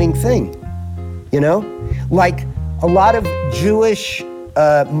mind-opening thing, you know? Like a lot of Jewish,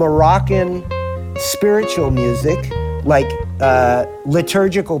 Moroccan spiritual music, like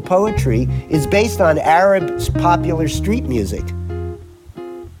liturgical poetry, is based on Arab popular street music.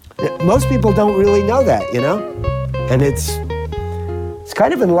 Most people don't really know that, you know? And it's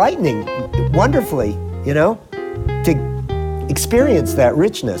kind of enlightening, wonderfully, you know, to experience that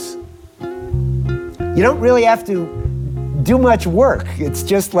richness. You don't really have to do much work. It's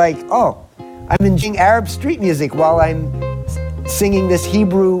just like, oh, I'm enjoying Arab street music while I'm singing this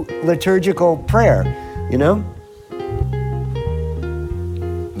Hebrew liturgical prayer, you know?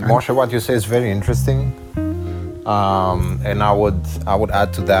 Moshe, what you say is very interesting, and I would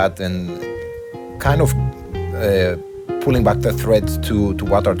add to that, and kind of pulling back the thread to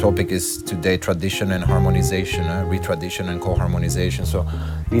what our topic is today: tradition and harmonization, re-tradition and co-harmonization. So,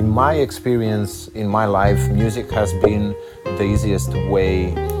 in my experience, in my life, music has been the easiest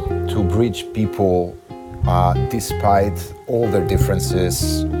way to bridge people, despite all their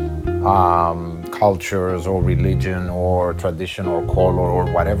differences. Cultures or religion or tradition or color or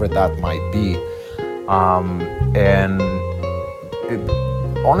whatever that might be, and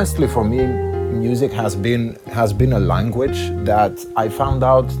honestly, for me, music has been a language that I found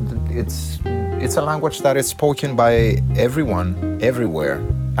out it's a language that is spoken by everyone, everywhere,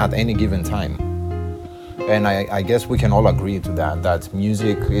 at any given time. And I guess we can all agree to that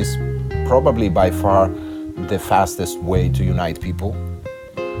music is probably by far the fastest way to unite people.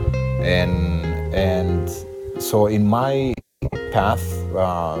 And so in my path,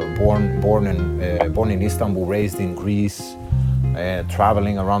 born in Istanbul, raised in Greece,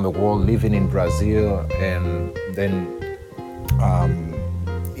 traveling around the world, living in Brazil, and then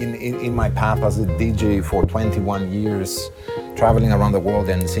in my path as a DJ for 21 years, traveling around the world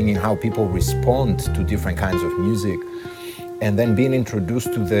and singing how people respond to different kinds of music, and then being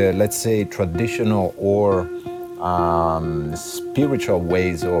introduced to the, let's say, traditional or spiritual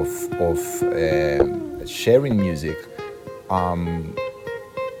ways of sharing music,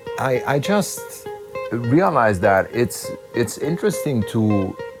 I just realized that it's interesting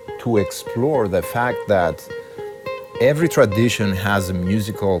to explore the fact that every tradition has a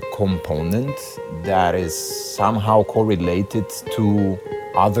musical component that is somehow correlated to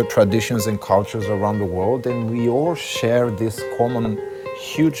other traditions and cultures around the world, and we all share this common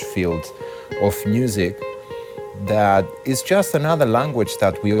huge field of music that is just another language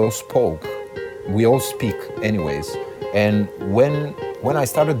that we all speak anyways. And when I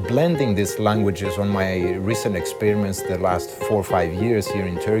started blending these languages on my recent experiments the last 4 or 5 years here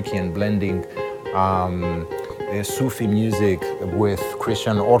in Turkey, and blending Sufi music with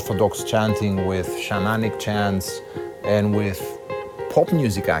Christian Orthodox chanting, with shamanic chants, and with pop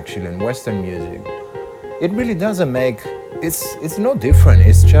music actually, and Western music, it really doesn't make... It's no different.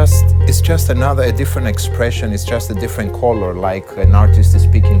 It's just a different expression. It's just a different color, like an artist is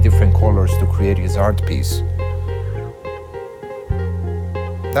picking different colors to create his art piece.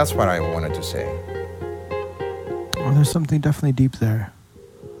 That's what I wanted to say. Well, there's something definitely deep there.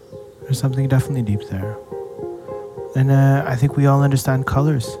 And I think we all understand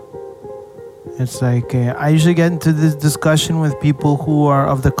colors. It's like, I usually get into this discussion with people who are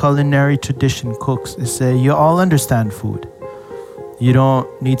of the culinary tradition, cooks. They say, you all understand food. You don't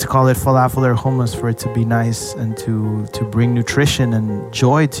need to call it falafel or hummus for it to be nice and to bring nutrition and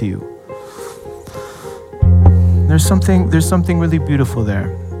joy to you. There's something really beautiful there.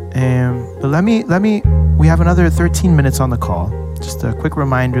 But we have another 13 minutes on the call. Just a quick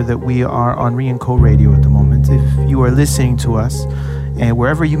reminder that we are on Re&Co Radio at the moment. If you are listening to us, and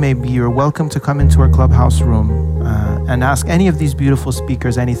wherever you may be, you're welcome to come into our Clubhouse room and ask any of these beautiful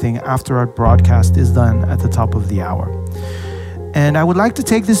speakers anything after our broadcast is done at the top of the hour. And I would like to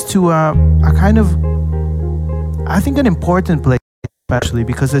take this to a kind of, I think, an important place, especially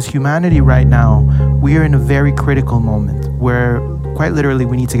because as humanity right now, we are in a very critical moment where quite literally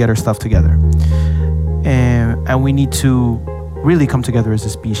we need to get our stuff together. And we need to really come together as a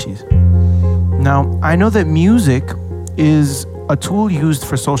species. Now, I know that music is a tool used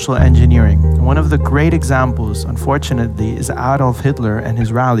for social engineering. One of the great examples, unfortunately, is Adolf Hitler and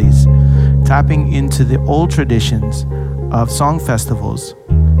his rallies, tapping into the old traditions of song festivals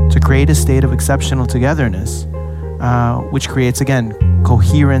to create a state of exceptional togetherness, which creates, again,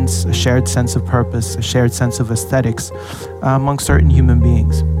 coherence, a shared sense of purpose, a shared sense of aesthetics among certain human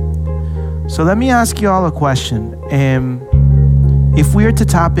beings. So let me ask you all a question. If we are to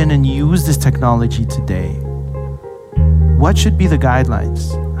tap in and use this technology today, what should be the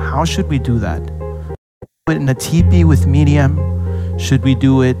guidelines? How should we do that? Do it in a teepee with Miriam? Should we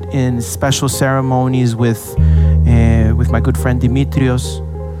do it in special ceremonies with my good friend Dimitrios?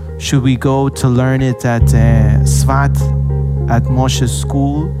 Should we go to learn it at Svat, at Moshe's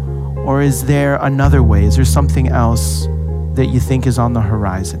school? Or is there another way? Is there something else that you think is on the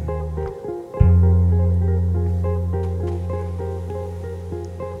horizon?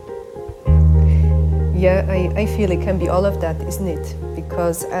 Yeah, I feel it can be all of that, isn't it?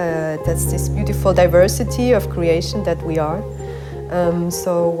 Because that's this beautiful diversity of creation that we are.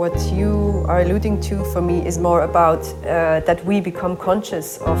 So what you are alluding to for me is more about that we become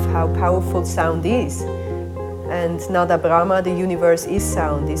conscious of how powerful sound is. And Nada Brahma, the universe is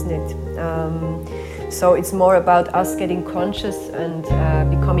sound, isn't it? So it's more about us getting conscious and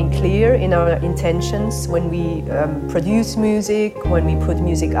becoming clear in our intentions when we produce music, when we put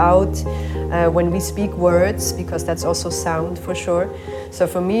music out, when we speak words, because that's also sound for sure. So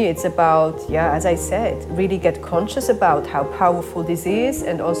for me it's about, as I said, really get conscious about how powerful this is.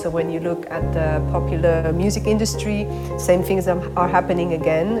 And also when you look at the popular music industry, same things are happening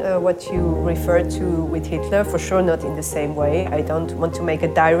again. What you referred to with Hitler, for sure not in the same way. I don't want to make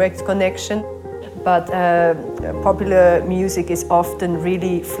a direct connection. But popular music is often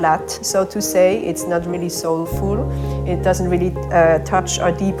really flat, so to say. It's not really soulful. It doesn't really touch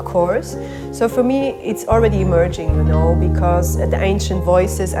our deep cores. So for me, it's already emerging, because the ancient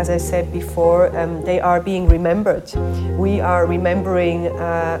voices, as I said before, they are being remembered. We are remembering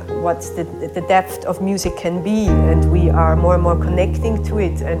what the depth of music can be, and we are more and more connecting to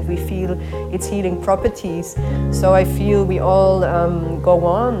it, and we feel its healing properties. So I feel we all go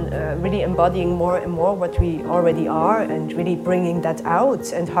on really embodying more and more what we already are, and really bringing that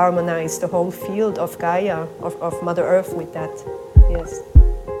out and harmonize the whole field of Gaia, of Mother Earth with that. Yes.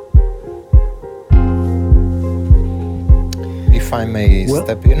 If I may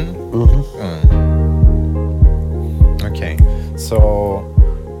step in. Okay, so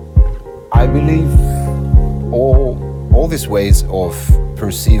I believe all these ways of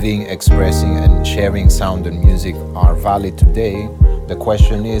perceiving, expressing, and sharing sound and music are valid today. The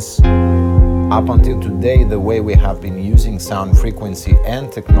question is, up until today, the way we have been using sound frequency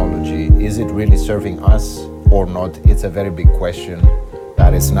and technology, is it really serving us or not? It's a very big question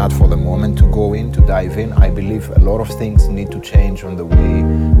that is not for the moment to go in, to dive in. I believe a lot of things need to change on the way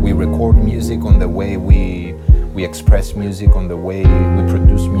we record music, on the way we express music, on the way we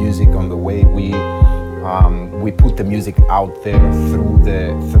produce music, on the way we put the music out there through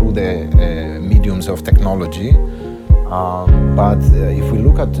the mediums of technology. But if we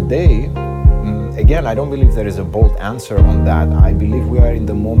look at today, again, I don't believe there is a bold answer on that. I believe we are in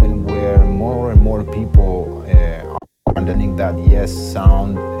the moment where more and more people are understanding that yes,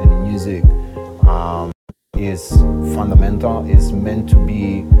 sound and music is fundamental, is meant to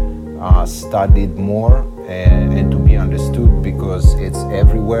be studied more and to be understood, because it's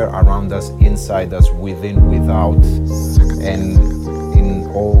everywhere around us, inside us, within, without, and in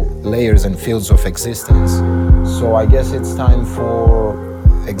all layers and fields of existence. So I guess it's time for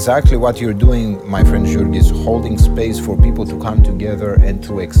exactly what you're doing, my friend Jurgis, holding space for people to come together and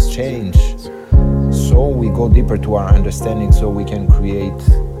to exchange, so we go deeper to our understanding, so we can create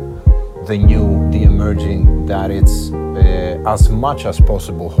the new, the emerging, that it's as much as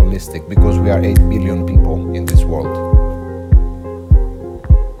possible holistic, because we are 8 billion people in this world.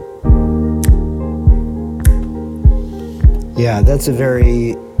 Yeah, that's a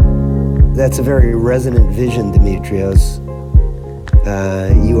very resonant vision, Dimitrios.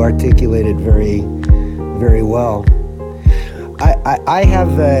 You articulated very, very well.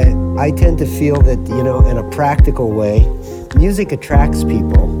 I tend to feel that, in a practical way, music attracts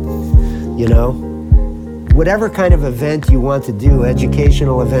people, Whatever kind of event you want to do,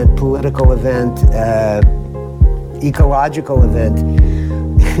 educational event, political event, ecological event,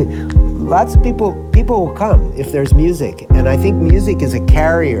 lots of people will come if there's music. And I think music is a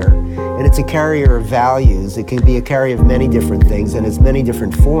carrier, and it's a carrier of values. It can be a carrier of many different things, and it's many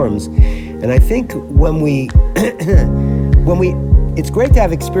different forms. And I think it's great to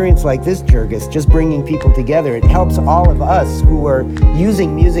have experience like this, Jurgis, just bringing people together. It helps all of us who are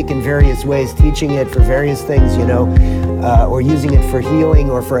using music in various ways, teaching it for various things, or using it for healing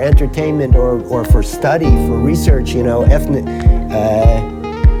or for entertainment or for study, for research,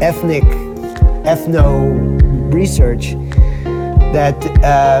 ethno research, that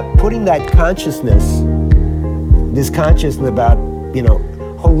putting that consciousness about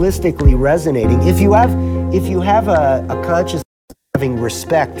holistically resonating. If you have a conscious having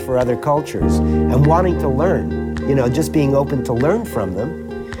respect for other cultures and wanting to learn, just being open to learn from them,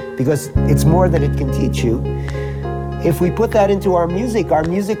 because it's more that it can teach you. If we put that into our music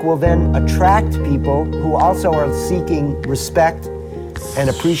will then attract people who also are seeking respect and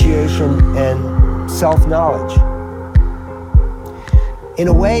appreciation and self-knowledge. In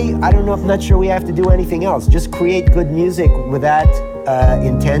a way, I'm not sure we have to do anything else. Just create good music with that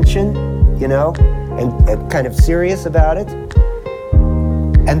intention, and kind of serious about it.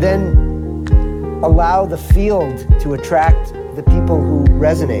 And then allow the field to attract the people who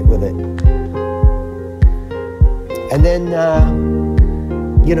resonate with it. And then,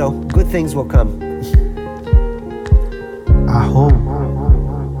 good things will come. Aho.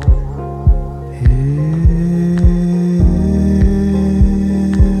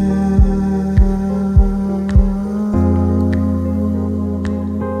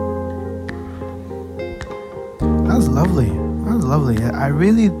 That was lovely. I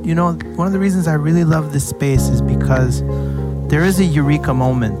really, one of the reasons I really love this space is because there is a eureka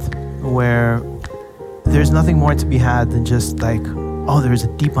moment where there's nothing more to be had than just like, there's a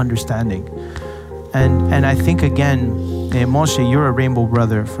deep understanding. And I think, again, Moshe, you're a rainbow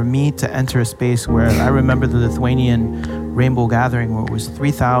brother. For me to enter a space where I remember the Lithuanian rainbow gathering where it was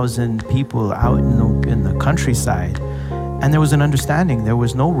 3,000 people out in the countryside. And there was an understanding. There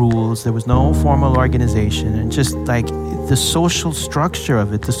was no rules. There was no formal organization. And just like the social structure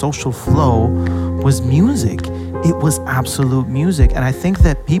of it, the social flow was music. It was absolute music. And I think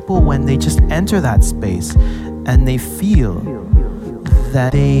that people, when they just enter that space and they feel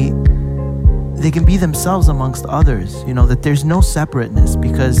that they can be themselves amongst others, that there's no separateness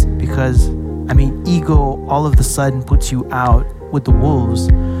because ego all of a sudden puts you out with the wolves,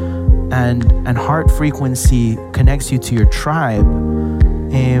 and heart frequency connects you to your tribe.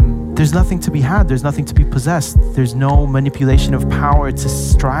 There's nothing to be had. There's nothing to be possessed. There's no manipulation of power to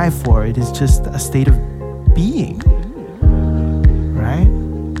strive for. It is just a state of being, right?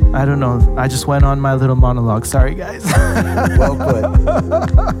 I don't know. I just went on my little monologue. Sorry, guys. Well put.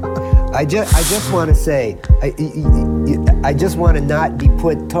 I just want to say, I just want to not be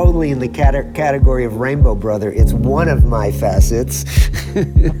put totally in the category of rainbow brother. It's one of my facets.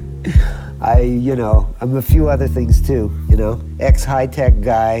 I'm a few other things too, ex-high-tech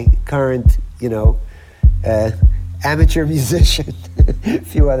guy, current, amateur musician, a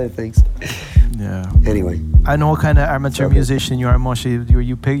few other things. Yeah. Anyway. I know what kind of amateur musician you are, Moshe.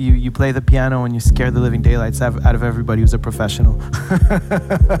 You play the piano and you scare the living daylights out of everybody who's a professional.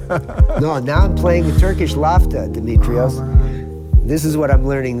 No, now I'm playing the Turkish lafta, Dimitrios. This is what I'm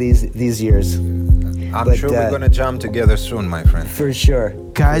learning these years. I'm sure we're going to jam together soon, my friend. For sure.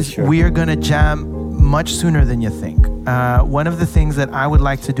 Guys, we are going to jam much sooner than you think. One of the things that I would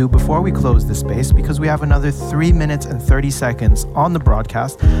like to do before we close the space, because we have another 3 minutes and 30 seconds on the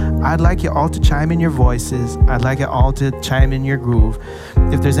broadcast, I'd like you all to chime in your voices. I'd like you all to chime in your groove.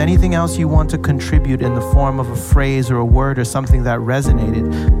 If there's anything else you want to contribute in the form of a phrase or a word or something that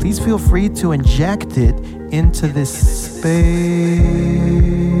resonated, please feel free to inject it into this space.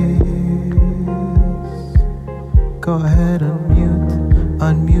 Go ahead,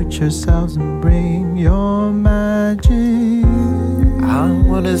 unmute yourselves and bring your magic. I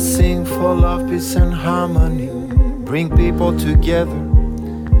wanna sing for love, peace and harmony. Bring people together.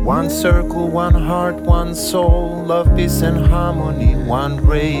 One circle, one heart, one soul. Love, peace and harmony. One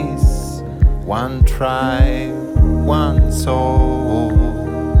race, one tribe, one soul.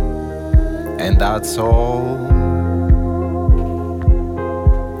 And that's all.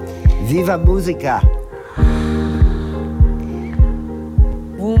 Viva musica.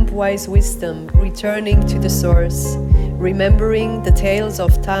 Womb-wise wisdom, returning to the source, remembering the tales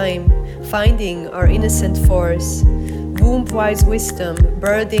of time, finding our innocent force. Womb-wise wisdom,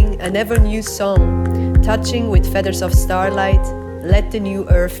 birthing an ever-new song, touching with feathers of starlight, let the new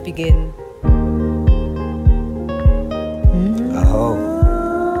earth begin. Oh.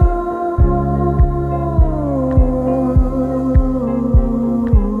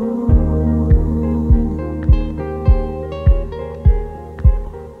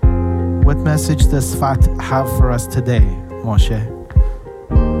 What message does Sfat have for us today, Moshe?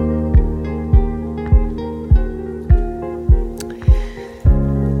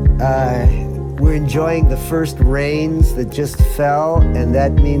 We're enjoying the first rains that just fell, and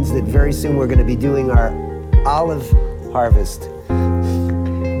that means that very soon we're going to be doing our olive harvest.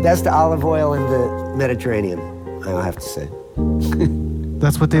 Best olive oil in the Mediterranean, I'll have to say.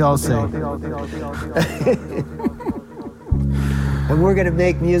 That's what they all say. And we're going to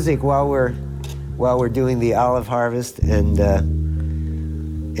make music while we're doing the olive harvest, and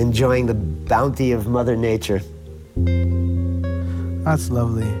enjoying the bounty of Mother Nature. That's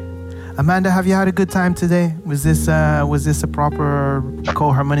lovely. Amanda, have you had a good time today? Was this a proper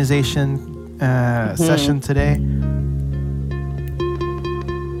co-harmonization session today?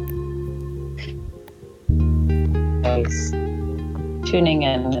 Nice. Tuning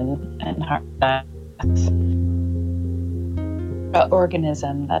in and heart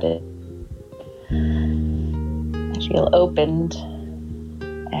organism that is. I feel opened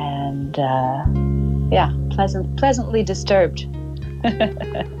and pleasantly disturbed.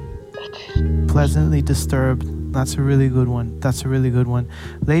 Pleasantly disturbed. That's a really good one.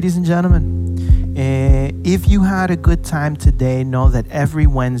 Ladies and gentlemen, if you had a good time today, know that every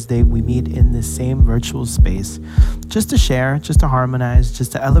Wednesday we meet in the same virtual space just to share, just to harmonize,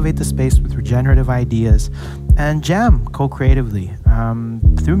 just to elevate the space with regenerative ideas and jam co-creatively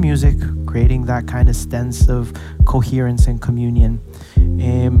through music, creating that kind of sense of coherence and communion.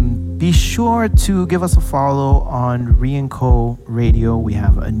 Be sure to give us a follow on Re&Co Radio. We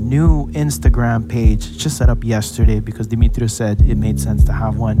have a new Instagram page just set up yesterday because Dimitrios said it made sense to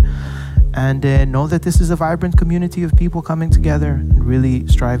have one. And know that this is a vibrant community of people coming together and really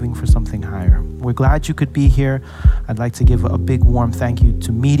striving for something higher. We're glad you could be here. I'd like to give a big warm thank you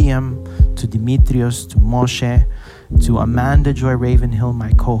to Miriam, to Dimitrios, to Moshe, to Amanda Joy Ravenhill,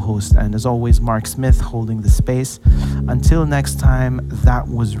 my co-host, and as always, Mark Smith holding the space. Until next time, that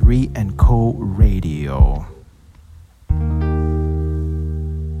was Re&Co Radio.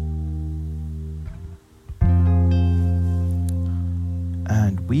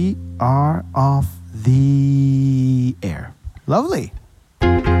 And we are off the air. Lovely.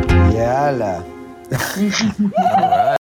 Yalla. All right.